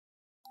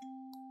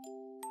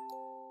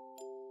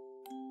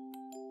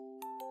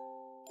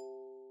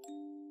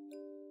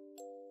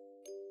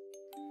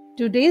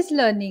Today's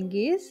learning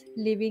is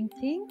living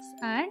things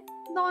and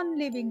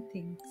non-living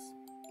things.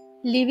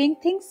 Living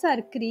things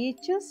are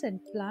creatures and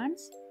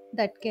plants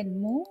that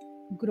can move,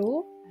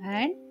 grow,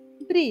 and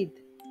breathe.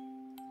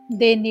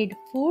 They need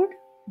food,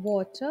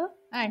 water,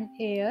 and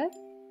air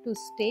to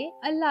stay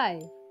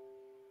alive.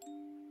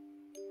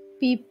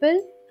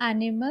 People,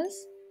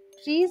 animals,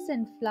 trees,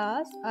 and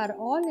flowers are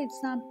all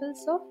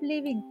examples of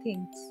living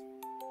things.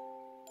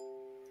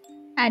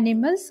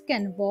 Animals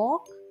can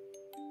walk,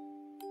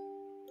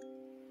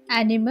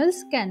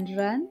 animals can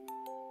run,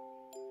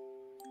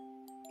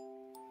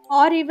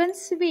 or even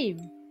swim.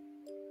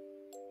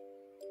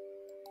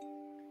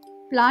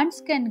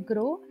 Plants can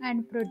grow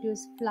and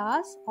produce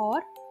flowers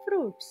or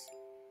fruits.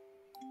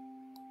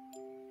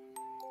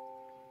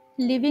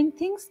 Living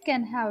things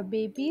can have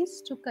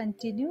babies to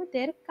continue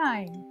their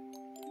kind.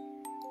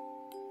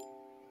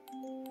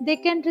 They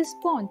can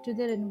respond to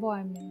their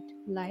environment,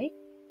 like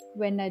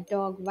when a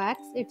dog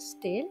wags its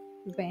tail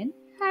when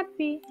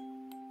happy.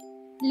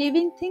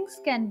 Living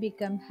things can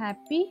become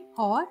happy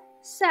or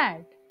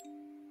sad.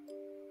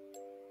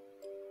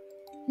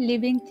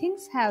 Living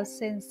things have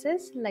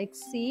senses like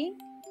seeing,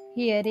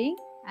 hearing,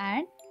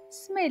 and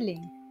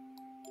smelling.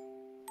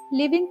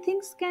 Living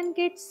things can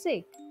get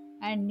sick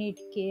and need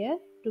care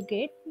to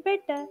get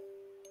better.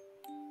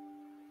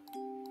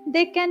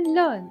 They can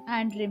learn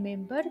and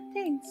remember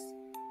things.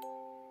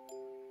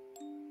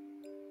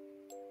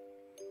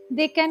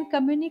 They can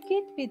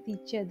communicate with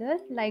each other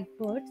like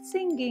birds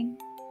singing.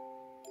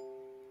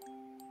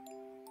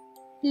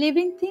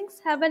 Living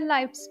things have a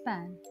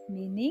lifespan,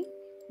 meaning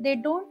they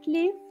don't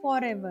live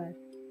forever.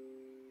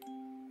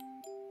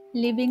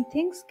 Living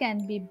things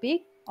can be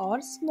big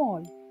or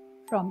small,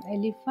 from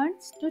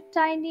elephants to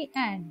tiny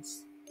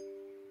ants.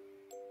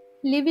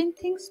 Living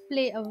things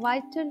play a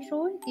vital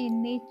role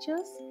in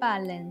nature's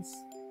balance.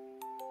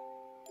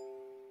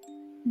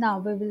 Now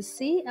we will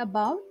see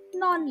about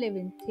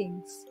non-living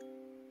things.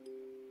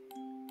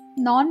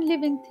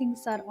 Non-living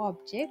things are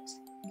objects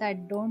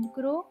that don't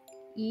grow,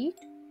 eat,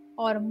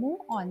 or move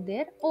on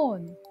their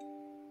own.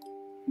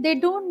 They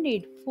don't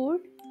need food,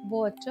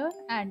 water,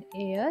 and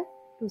air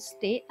to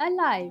stay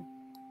alive.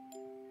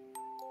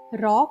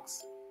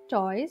 Rocks,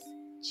 toys,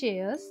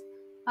 chairs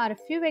are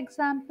few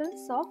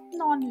examples of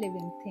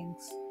non-living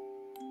things.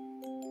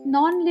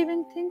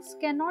 Non-living things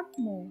cannot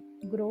move,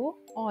 grow,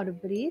 or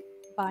breathe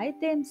by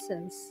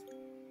themselves.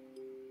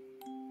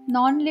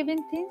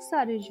 Non-living things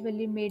are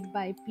usually made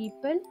by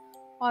people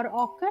or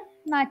occur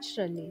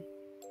naturally.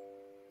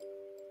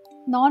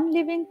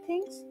 Non-living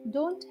things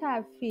don't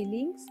have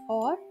feelings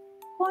or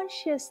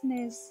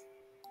consciousness.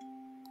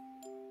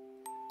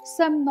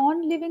 Some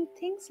non-living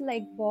things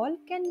like ball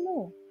can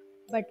move,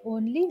 but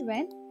only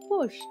when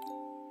pushed.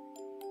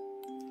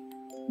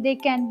 They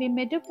can be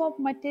made up of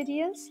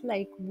materials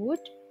like wood,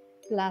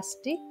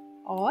 plastic,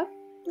 or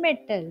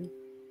metal.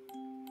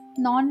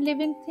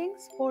 Non-living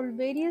things hold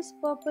various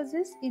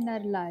purposes in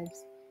our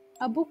lives.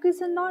 A book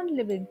is a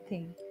non-living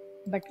thing,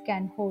 but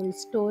can hold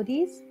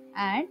stories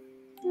and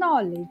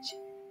knowledge.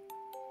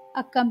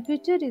 A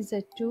computer is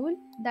a tool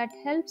that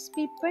helps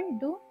people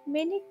do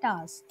many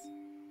tasks.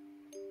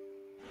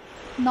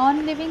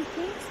 Non-living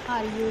things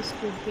are used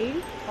to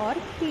build or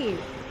create.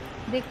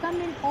 They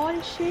come in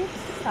all shapes,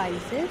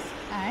 sizes,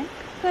 and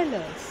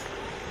colors.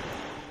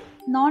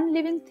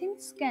 Non-living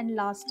things can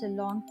last a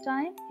long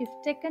time if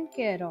taken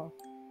care of.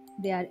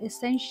 They are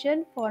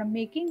essential for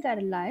making our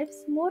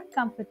lives more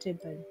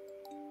comfortable.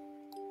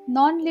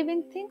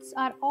 Non-living things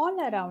are all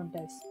around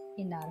us,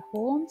 in our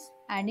homes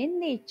and in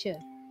nature.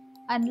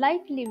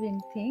 Unlike living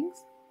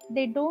things,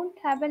 they don't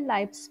have a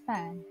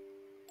lifespan.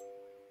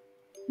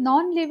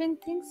 Non-living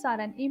things are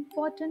an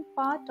important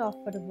part of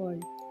our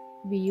world.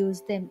 We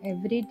use them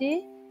every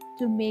day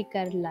to make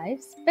our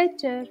lives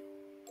better.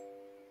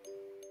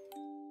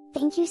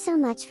 Thank you so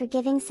much for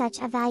giving such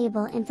a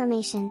valuable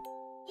information.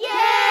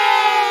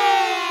 Yay!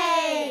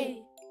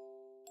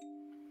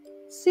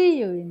 See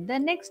you in the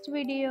next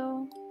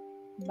video.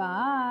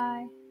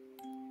 Bye.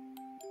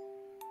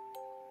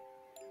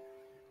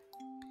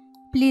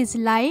 Please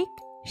like,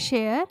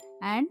 share,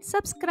 and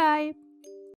subscribe.